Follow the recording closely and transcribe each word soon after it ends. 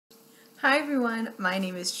Hi everyone, my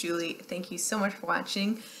name is Julie. Thank you so much for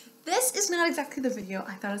watching. This is not exactly the video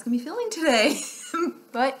I thought I was going to be filming today,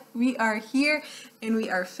 but we are here and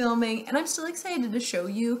we are filming and I'm still excited to show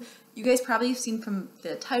you. You guys probably have seen from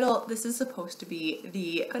the title, this is supposed to be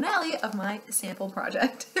the finale of my sample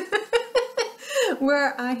project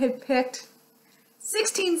where I had picked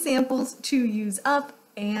 16 samples to use up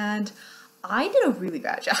and I did a really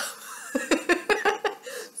bad job.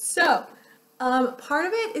 So, part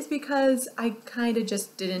of it is because I kind of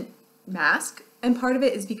just didn't mask, and part of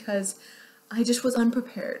it is because I just was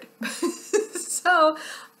unprepared. So,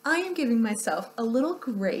 I am giving myself a little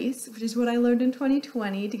grace, which is what I learned in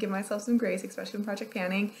 2020, to give myself some grace, especially in project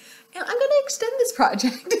panning, and I'm going to extend this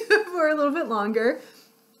project for a little bit longer.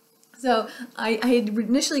 So, I had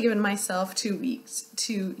initially given myself 2 weeks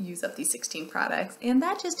to use up these 16 products, and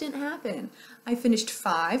that just didn't happen. I finished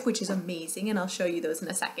 5, which is amazing, and I'll show you those in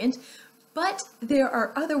a second. But there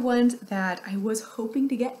are other ones that I was hoping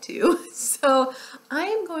to get to. So I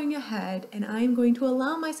am going ahead and I am going to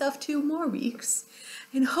allow myself 2 more weeks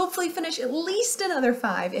and hopefully finish at least another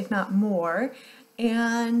 5, if not more.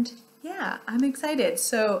 And yeah, I'm excited.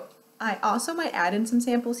 So I also might add in some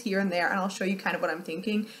samples here and there and I'll show you kind of what I'm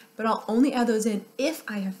thinking, but I'll only add those in if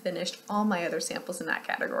I have finished all my other samples in that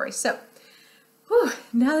category. So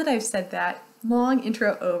now that I've said that, long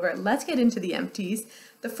intro over, let's get into the empties.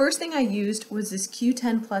 The first thing I used was this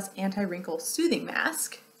Q10 Plus Anti-Wrinkle Soothing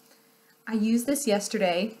Mask. I used this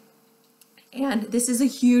yesterday, and this is a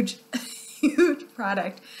huge, huge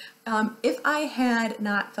product. If I had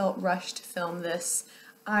not felt rushed to film this,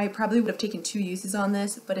 I probably would have taken 2 uses on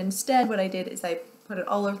this, but instead what I did is I put it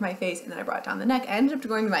all over my face and then I brought it down the neck. I ended up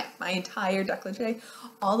going my entire décolleté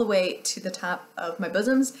all the way to the top of my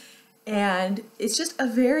bosoms, and it's just a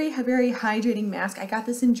very, very hydrating mask. I got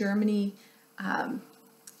this in Germany. I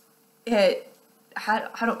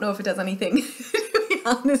don't know if it does anything, to be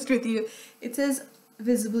honest with you. It says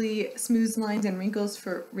visibly smooths lines and wrinkles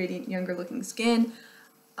for radiant, younger looking skin.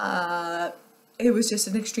 It was just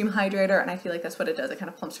an extreme hydrator, and I feel like that's what it does. It kind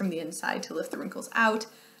of plumps from the inside to lift the wrinkles out.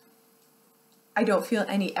 I don't feel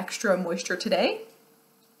any extra moisture today.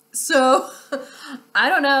 So, I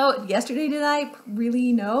don't know. Yesterday did I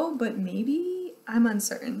really know, but maybe I'm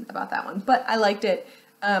uncertain about that one. But I liked it.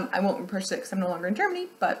 I won't repurchase it because I'm no longer in Germany,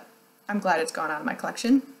 but I'm glad it's gone out of my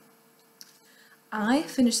collection. I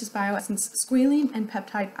finished this Bioessence Squalene and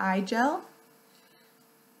Peptide Eye Gel,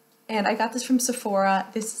 and I got this from Sephora.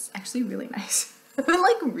 This is actually really nice.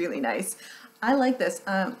 Like, really nice. I like this.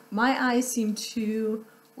 My eyes seem to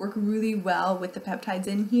work really well with the peptides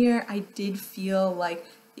in here. I did feel like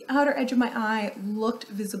the outer edge of my eye looked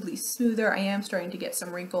visibly smoother. I am starting to get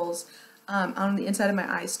some wrinkles on the inside of my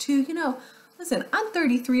eyes too. You know, listen, I'm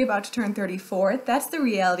 33, about to turn 34. That's the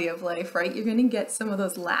reality of life, right? You're gonna get some of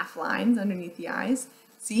those laugh lines underneath the eyes.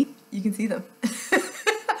 See? You can see them.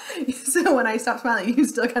 So when I stop smiling, you can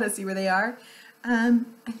still kind of see where they are.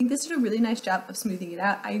 I think this did a really nice job of smoothing it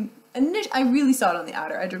out. I really saw it on the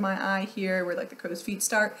outer edge of my eye here, where like the crow's feet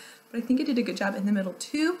start, but I think it did a good job in the middle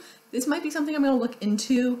too. This might be something I'm gonna look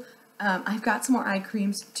into. I've got some more eye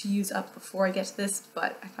creams to use up before I get to this,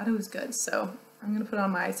 but I thought it was good, so I'm gonna put it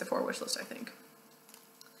on my Sephora wish list, I think.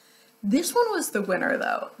 This one was the winner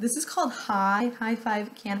though. This is called High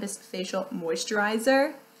Five Cannabis Facial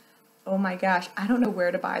Moisturizer. Oh my gosh, I don't know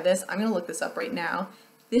where to buy this. I'm gonna look this up right now.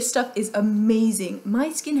 This stuff is amazing. My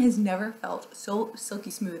skin has never felt so silky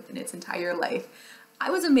smooth in its entire life. I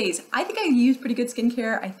was amazed. I think I use pretty good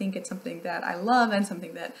skincare. I think it's something that I love and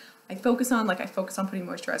something that I focus on. Like, I focus on putting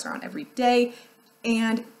moisturizer on every day.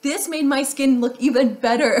 And this made my skin look even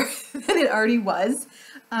better than it already was.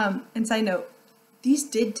 And side note, these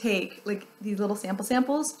did take, like, these little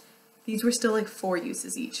samples. These were still like 4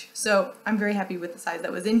 uses each. So I'm very happy with the size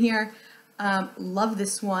that was in here. Love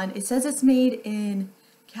this one. It says it's made in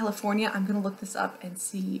California. I'm gonna look this up and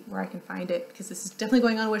see where I can find it, because this is definitely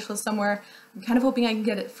going on a wish list somewhere. I'm kind of hoping I can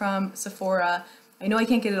get it from Sephora. I know I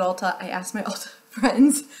can't get it at Ulta. I asked my Ulta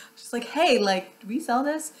friends, just like, hey, like, do we sell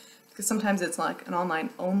this? Because sometimes it's like an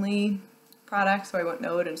online only product, so I won't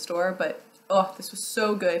know it in store, but oh, this was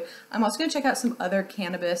so good. I'm also gonna check out some other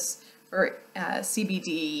cannabis or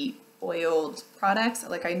CBD oiled products.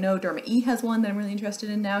 Like, I know Derma E has one that I'm really interested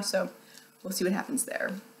in now, so we'll see what happens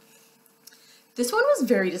there. This one was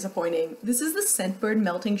very disappointing. This is the Scentbird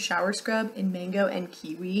Melting Shower Scrub in Mango and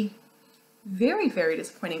Kiwi. Very, very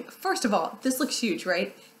disappointing. First of all, this looks huge,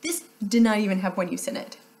 right? This did not even have one use in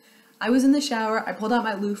it. I was in the shower, I pulled out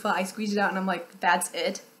my loofah, I squeezed it out, and I'm like, that's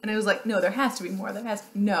it? And I was like, no, there has to be more.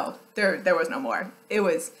 No, there was no more. It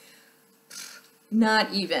was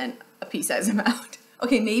not even a pea-sized amount.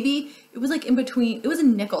 Okay, maybe it was like in between, it was a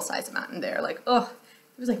nickel size amount in there. Like, oh,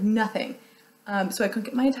 it was like nothing. So I couldn't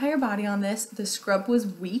get my entire body on this. The scrub was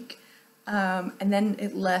weak. And then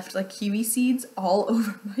it left like kiwi seeds all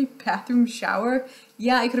over my bathroom shower.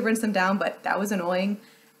 Yeah, I could have rinsed them down, but that was annoying.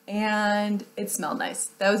 And it smelled nice.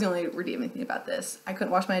 That was the only redeeming thing about this. I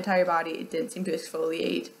couldn't wash my entire body. It didn't seem to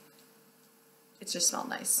exfoliate. It just smelled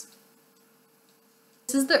nice.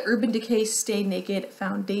 This is the Urban Decay Stay Naked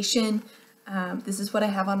Foundation. This is what I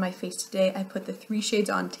have on my face today. I put the 3 shades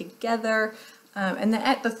on together. And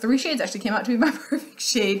the 3 shades actually came out to be my perfect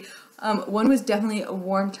shade. One was definitely a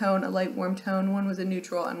warm tone, a light warm tone. One was a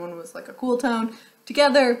neutral and one was like a cool tone.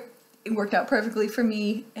 Together, it worked out perfectly for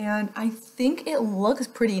me. And I think it looks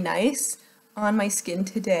pretty nice on my skin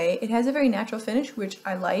today. It has a very natural finish, which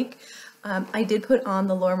I like. I did put on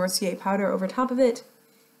the Laura Mercier powder over top of it.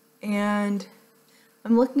 And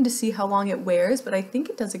I'm looking to see how long it wears, but I think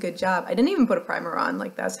it does a good job. I didn't even put a primer on.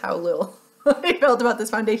 Like, that's how little I felt about this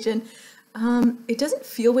foundation. It doesn't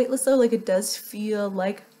feel weightless though. Like, it does feel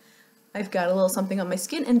like I've got a little something on my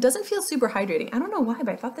skin, and it doesn't feel super hydrating. I don't know why, but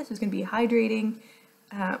I thought this was going to be hydrating.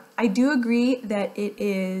 I do agree that it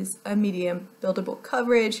is a medium buildable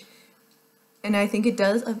coverage, and I think it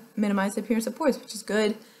does minimize the appearance of pores, which is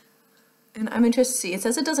good. And I'm interested to see. It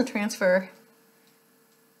says it doesn't transfer,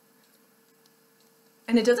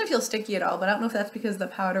 and it doesn't feel sticky at all, but I don't know if that's because of the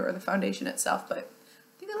powder or the foundation itself, but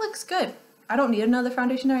I think it looks good. I don't need another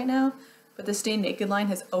foundation right now, but the Stay Naked line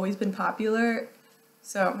has always been popular.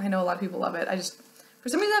 So I know a lot of people love it. For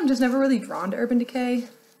some reason, I'm just never really drawn to Urban Decay.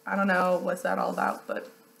 I don't know what's that all about, but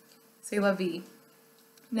c'est la vie.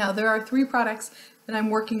 Now, there are 3 products that I'm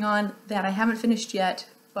working on that I haven't finished yet,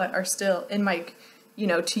 but are still in my,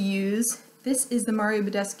 to use. This is the Mario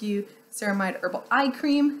Badescu Ceramide Herbal Eye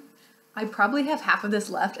Cream. I probably have half of this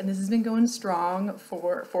left, and this has been going strong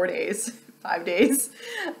for 4 days, 5 days.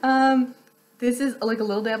 This is like a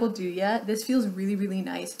little dab will do yet. This feels really, really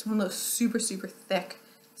nice. It's one of those super, super thick,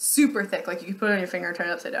 like you can put it on your finger and turn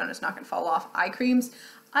it upside down and it's not gonna fall off eye creams.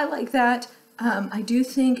 I like that. I do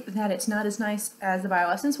think that it's not as nice as the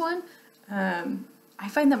Bioessence one. I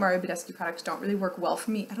find that Mario Badescu products don't really work well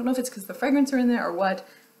for me. I don't know if it's because the fragrance are in there or what,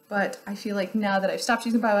 but I feel like now that I've stopped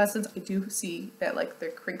using Bioessence, I do see that like the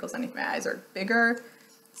crinkles underneath my eyes are bigger.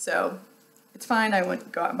 So it's fine. I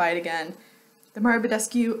wouldn't go out and buy it again. The Mario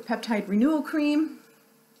Badescu Peptide Renewal Cream.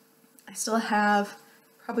 I still have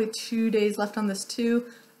probably 2 days left on this too.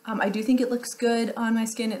 I do think it looks good on my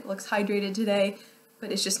skin. It looks hydrated today, but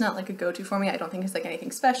it's just not like a go-to for me. I don't think it's like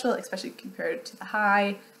anything special, especially compared to the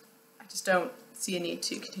High. I just don't see a need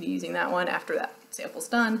to continue using that one after that sample's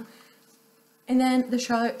done. And then the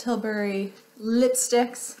Charlotte Tilbury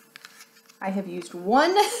lipsticks. I have used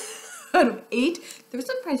 1 out of 8. There was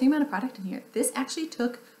a surprising amount of product in here. This actually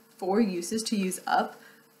took 4 uses to use up.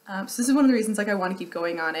 So this is one of the reasons like I want to keep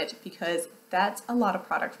going on it, because that's a lot of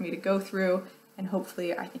product for me to go through, and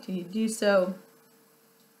hopefully I continue to do so.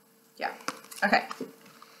 Yeah, okay.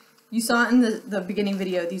 You saw in the beginning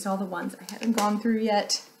video, these are all the ones I haven't gone through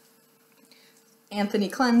yet. Anthony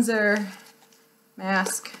Cleanser,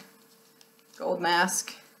 Mask, Gold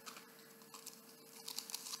Mask,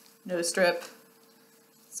 Nose Strip,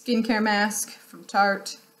 Skincare Mask from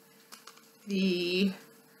Tarte, the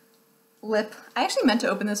lip. I actually meant to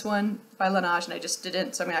open this one by Laneige and I just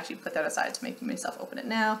didn't, so I'm going to actually put that aside to make myself open it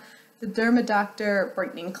now. The Derma Doctor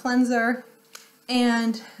Brightening Cleanser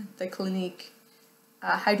and the Clinique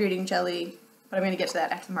Hydrating Jelly, but I'm going to get to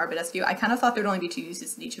that after the Mario Badescu. I kind of thought there would only be 2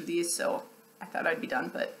 uses in each of these, so I thought I'd be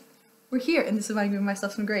done, but we're here and this is why I'm giving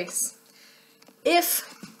myself some grace.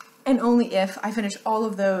 If and only if I finish all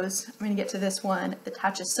of those, I'm going to get to this one, the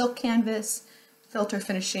Tatcha Silk Canvas Filter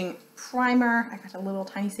Finishing Primer. I got a little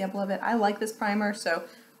tiny sample of it. I like this primer, so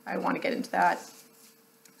I want to get into that.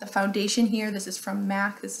 The foundation here, this is from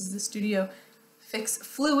MAC. This is the Studio Fix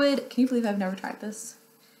Fluid. Can you believe I've never tried this?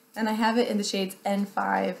 And I have it in the shades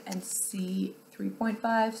N5 and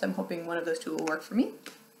C3.5, so I'm hoping one of those 2 will work for me.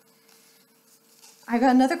 I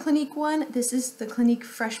got another Clinique one. This is the Clinique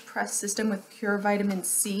Fresh Press System with Pure Vitamin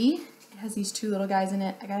C. It has these 2 little guys in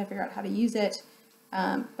it. I gotta figure out how to use it.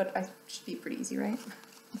 But I should be pretty easy, right?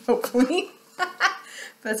 Hopefully. But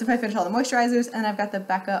that's if I finish all the moisturizers. And I've got the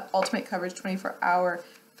Becca Ultimate Coverage 24-Hour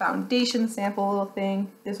Foundation sample little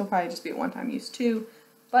thing. This will probably just be a one-time use too,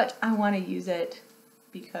 but I want to use it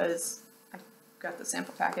because I got the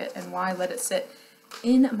sample packet, and why let it sit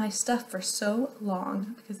in my stuff for so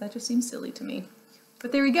long, because that just seems silly to me.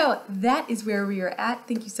 But there we go. That is where we are at.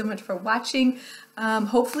 Thank you so much for watching.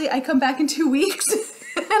 Hopefully I come back in 2 weeks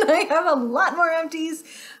and I have a lot more empties.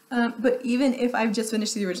 But even if I've just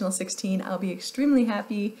finished the original 16, I'll be extremely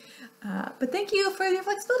happy. But thank you for your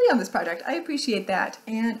flexibility on this project. I appreciate that.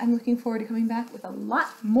 And I'm looking forward to coming back with a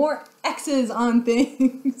lot more X's on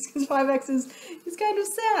things. Because 5 X's is kind of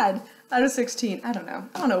sad. Out of 16, I don't know.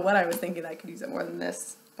 I don't know what I was thinking that I could use it more than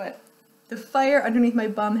this. But the fire underneath my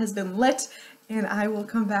bum has been lit, and I will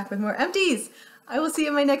come back with more empties. I will see you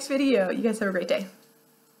in my next video. You guys have a great day.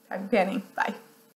 Happy panning. Bye.